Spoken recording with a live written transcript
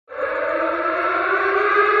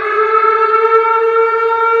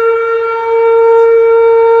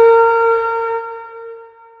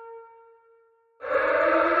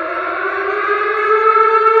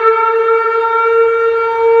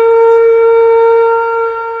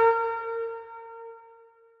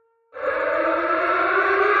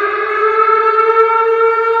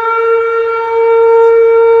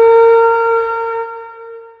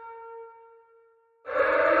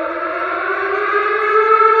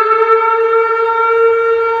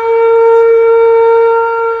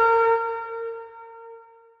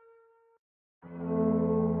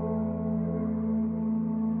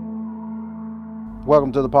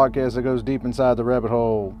Welcome to the podcast that goes deep inside the rabbit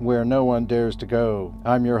hole where no one dares to go.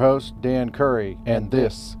 I'm your host, Dan Curry, and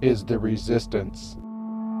this is The Resistance.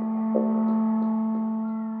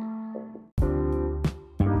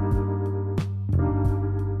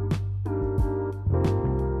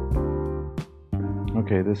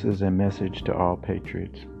 Okay, this is a message to all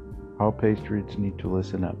patriots. All patriots need to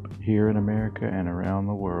listen up. Here in America and around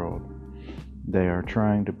the world, they are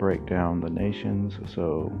trying to break down the nations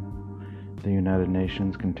so the United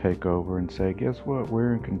Nations can take over and say, guess what,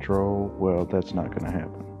 we're in control. Well, that's not going to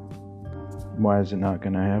happen. Why is it not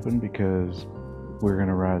going to happen? Because we're going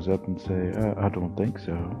to rise up and say, I don't think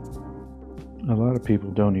so. A lot of people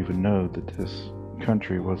don't even know that this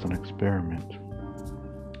country was an experiment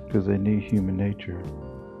because they knew human nature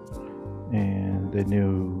and they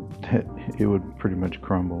knew that it would pretty much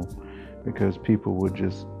crumble because people would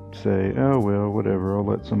just say, oh, well, whatever, I'll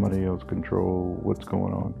let somebody else control what's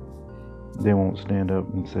going on. They won't stand up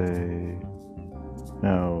and say,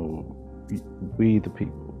 no, we the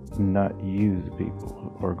people, not you the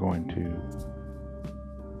people, are going to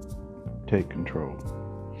take control.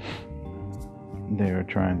 They are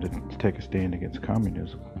trying to take a stand against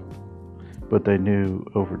communism. But they knew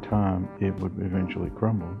over time it would eventually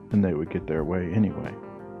crumble and they would get their way anyway.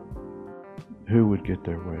 Who would get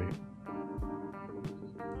their way?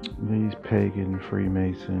 These pagan,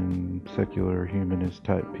 Freemason, secular, humanist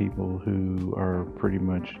type people who are pretty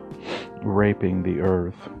much raping the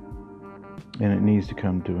earth, and it needs to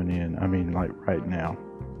come to an end. I mean, like right now.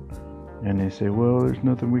 And they say, well, there's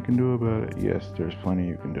nothing we can do about it. Yes, there's plenty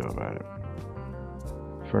you can do about it.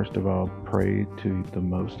 First of all, pray to the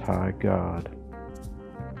Most High God,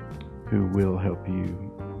 who will help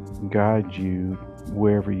you, guide you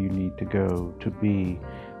wherever you need to go to be,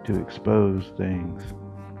 to expose things,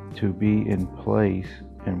 to be in place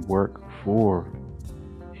and work for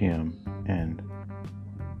Him. And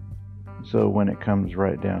so when it comes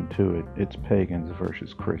right down to it, it's pagans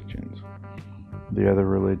versus Christians. The other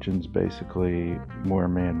religions basically were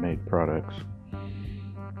man-made products.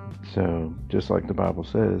 So just like the Bible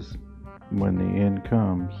says, when the end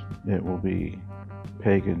comes, it will be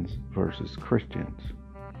pagans versus Christians.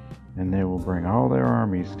 And they will bring all their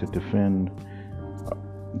armies to defend.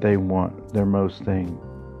 They want their most thing.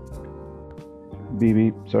 Beep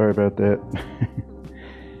beep, sorry about that.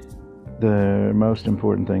 The most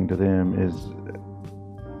important thing to them is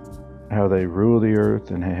how they rule the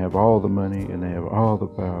earth, and they have all the money and they have all the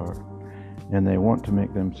power, and they want to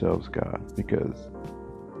make themselves God, because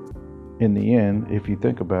in the end, if you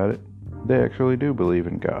think about it, they actually do believe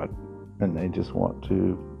in God, and they just want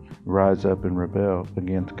to rise up and rebel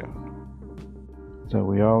against God. So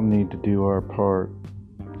we all need to do our part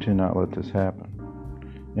to not let this happen.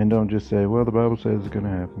 And don't just say, well, the Bible says it's going to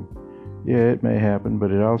happen. Yeah, it may happen,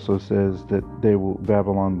 but it also says that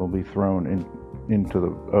Babylon will be thrown into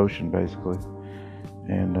the ocean, basically.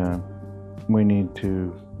 And we need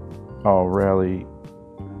to all rally,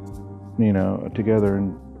 together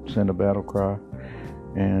and send a battle cry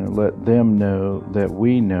and let them know that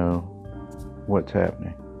we know what's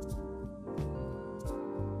happening.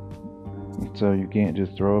 So you can't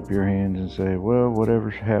just throw up your hands and say, well,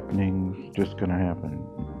 whatever's happening is just going to happen.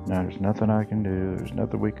 Now, there's nothing I can do. There's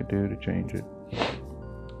nothing we can do to change it.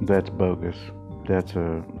 That's bogus. That's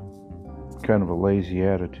a kind of a lazy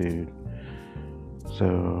attitude.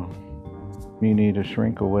 So you need to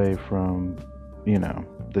shrink away from,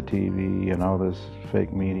 the TV and all this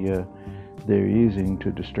fake media they're using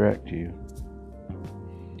to distract you.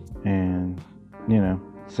 And,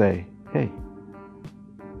 say, hey,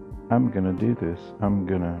 I'm going to do this. I'm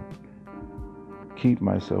going to keep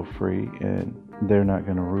myself free, and they're not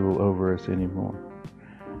going to rule over us anymore.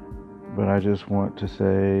 But I just want to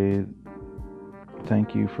say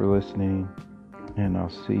thank you for listening, and I'll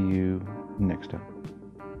see you next time.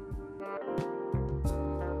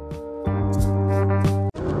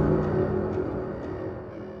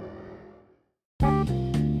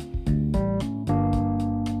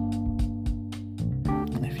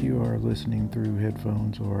 If you are listening through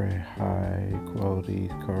headphones or a high quality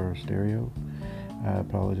car stereo, I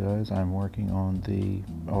apologize. I'm working on the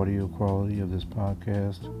audio quality of this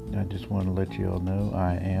podcast. I just want to let you all know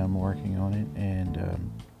I am working on it, and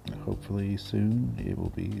hopefully soon it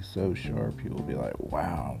will be so sharp you will be like,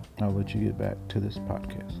 wow. I'll let you get back to this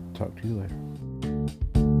podcast. Talk to you later.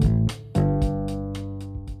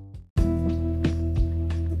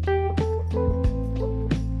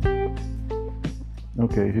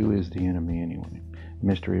 Okay, who is the enemy anyway?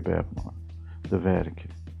 Mystery Babylon, the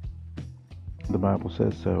Vatican. The Bible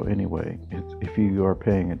says so anyway. If you are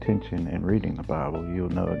paying attention and reading the Bible, you'll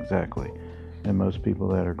know exactly. And most people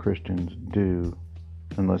that are Christians do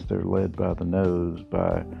unless they're led by the nose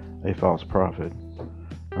by a false prophet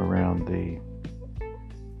around the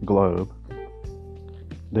globe.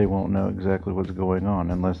 They won't know exactly what's going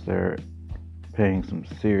on unless they're paying some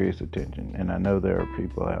serious attention. And I know there are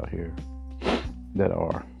people out here that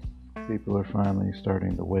are. People are finally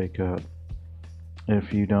starting to wake up.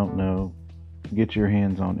 If you don't know, get your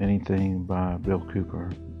hands on anything by Bill Cooper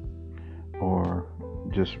or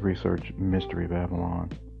just research Mystery Babylon.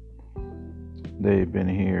 They've been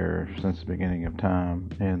here since the beginning of time,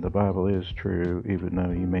 and the Bible is true, even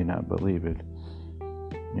though you may not believe it.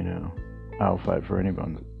 You know, I'll fight for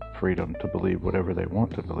anyone's freedom to believe whatever they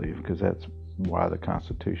want to believe, because that's why the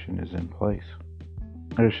Constitution is in place.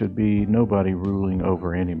 There should be nobody ruling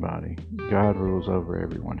over anybody. God rules over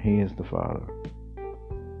everyone. He is the Father.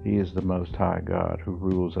 He is the Most High God who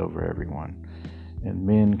rules over everyone. And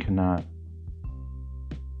men cannot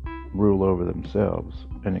rule over themselves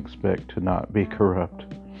and expect to not be corrupt,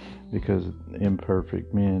 because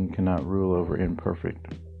imperfect men cannot rule over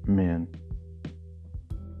imperfect men.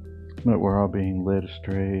 But we're all being led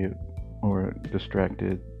astray or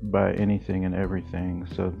distracted by anything and everything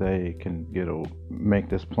so they can make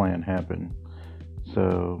this plan happen.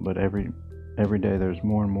 But every day there's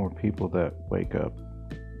more and more people that wake up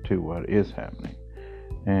to what is happening,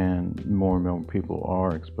 and more people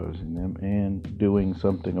are exposing them and doing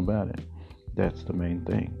something about it. That's the main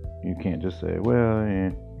thing. You can't just say, well,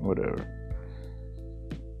 whatever.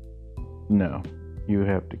 No, you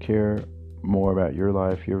have to care more about your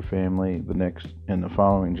life, your family, the next and the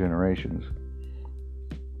following generations,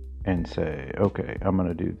 and say, okay, I'm going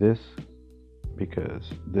to do this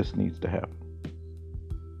because this needs to happen.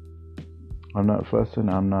 I'm not fussing.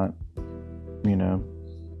 I'm not,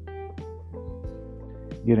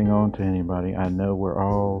 getting on to anybody. I know we're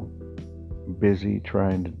all busy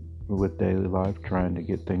with daily life, trying to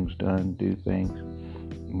get things done, do things.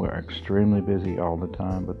 We're extremely busy all the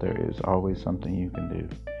time, but there is always something you can do.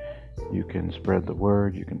 You can spread the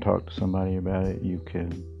word. You can talk to somebody about it. You can,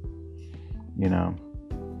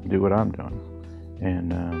 do what I'm doing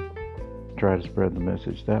and try to spread the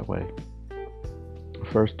message that way.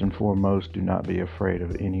 First and foremost, do not be afraid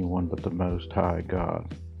of anyone but the Most High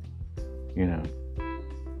God.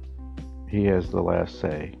 He has the last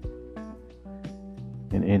say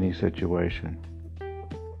in any situation.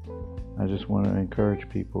 I just want to encourage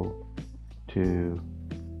people to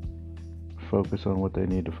focus on what they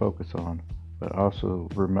need to focus on, but also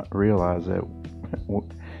realize that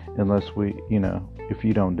unless if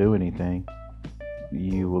you don't do anything,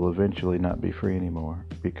 you will eventually not be free anymore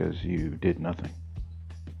because you did nothing.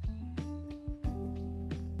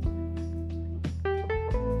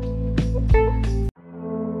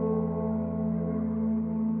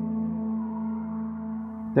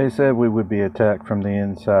 They said we would be attacked from the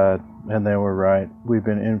inside, and they were right. We've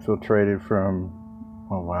been infiltrated from,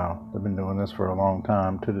 they've been doing this for a long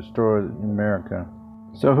time to destroy America.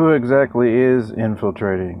 So who exactly is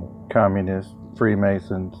infiltrating? Communists,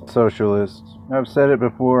 Freemasons, socialists? I've said it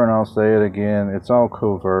before and I'll say it again. It's all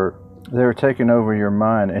covert. They're taking over your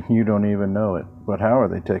mind and you don't even know it. But how are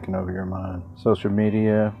they taking over your mind? Social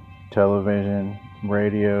media, television,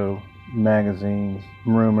 radio, magazines,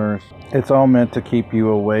 rumors. It's all meant to keep you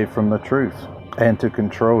away from the truth and to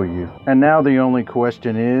control you. And now the only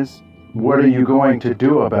question is, what are you going to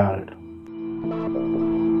do about it?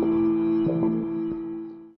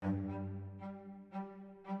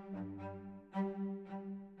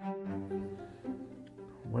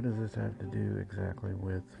 What does this have to do exactly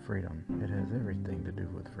with freedom? It has everything to do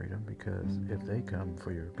with freedom, because if they come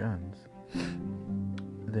for your guns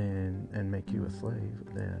and make you a slave,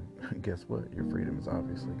 then guess what? Your freedom is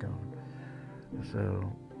obviously gone.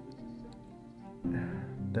 So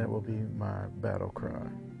that will be my battle cry.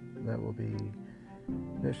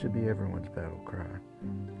 That should be everyone's battle cry,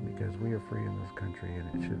 because we are free in this country and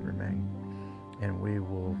it should remain. And we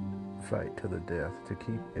will fight to the death to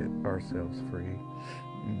keep ourselves free.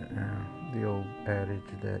 The old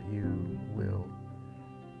adage that you will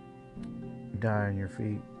die on your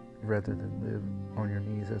feet rather than live on your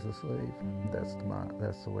knees as a slave, that's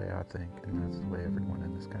the way I think, and that's the way everyone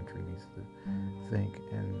in this country needs to think,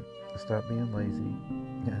 and stop being lazy.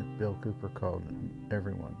 Bill Cooper called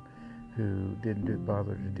everyone who didn't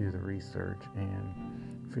bother to do the research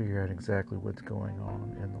and figure out exactly what's going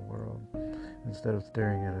on in the world, instead of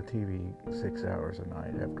staring at a TV 6 hours a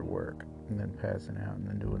night after work and then passing out and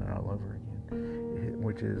then doing it all over again,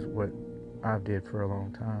 which is what I did for a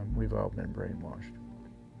long time. We've all been brainwashed.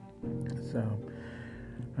 So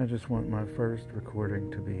I just want my first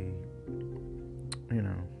recording to be,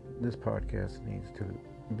 this podcast needs to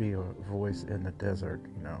be a voice in the desert,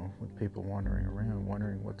 with people wandering around,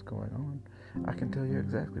 wondering what's going on. I can tell you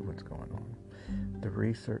exactly what's going on.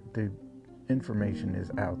 The information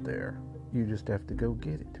is out there. You just have to go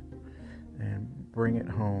get it and bring it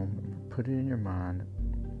home, put it in your mind,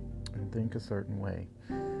 and think a certain way.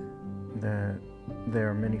 That there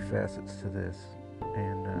are many facets to this,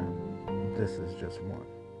 and this is just one.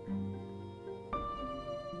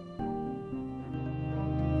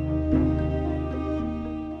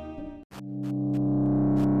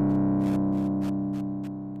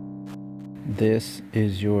 This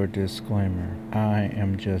is your disclaimer. I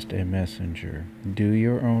am just a messenger. Do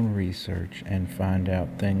your own research and find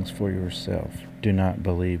out things for yourself. Do not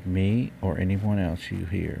believe me or anyone else you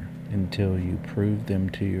hear until you prove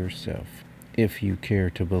them to yourself. If you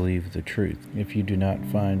care to believe the truth. If you do not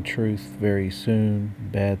find truth very soon,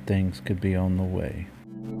 bad things could be on the way.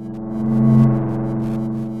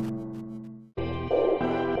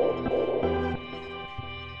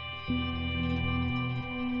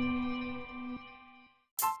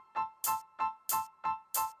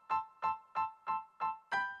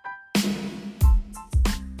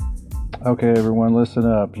 Okay, everyone, listen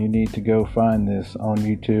up. You need to go find this on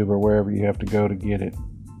YouTube or wherever you have to go to get it.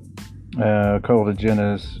 Cult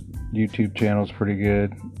Agenda's YouTube channel is pretty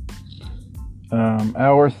good.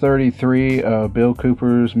 Hour 33 of Bill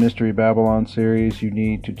Cooper's Mystery Babylon series. You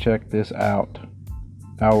need to check this out.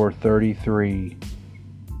 Hour 33.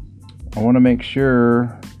 I want to make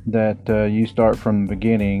sure that you start from the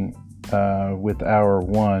beginning with hour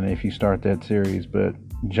 1 if you start that series, but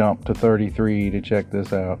jump to 33 to check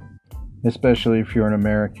this out. Especially if you're an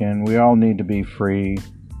American. We all need to be free.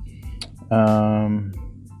 I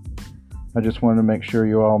just wanted to make sure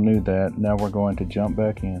you all knew that. Now we're going to jump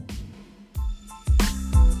back in.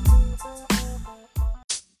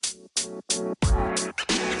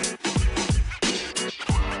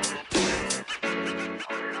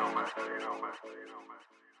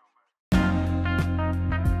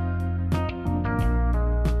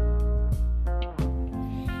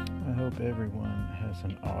 I hope everyone has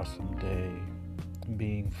an awesome day.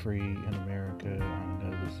 Being free in America, I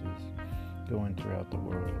know this is going throughout the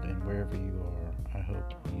world, and wherever you are, I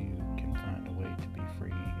hope you can find a way to be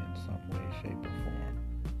free in some way, shape, or form.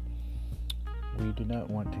 We do not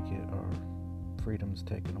want to get our freedoms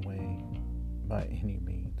taken away by any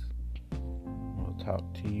means. We'll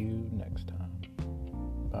talk to you next time.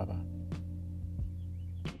 Bye-bye.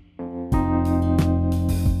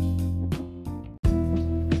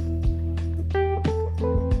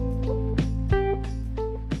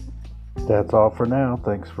 That's all for now.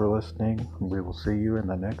 Thanks for listening. We will see you in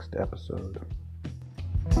the next episode.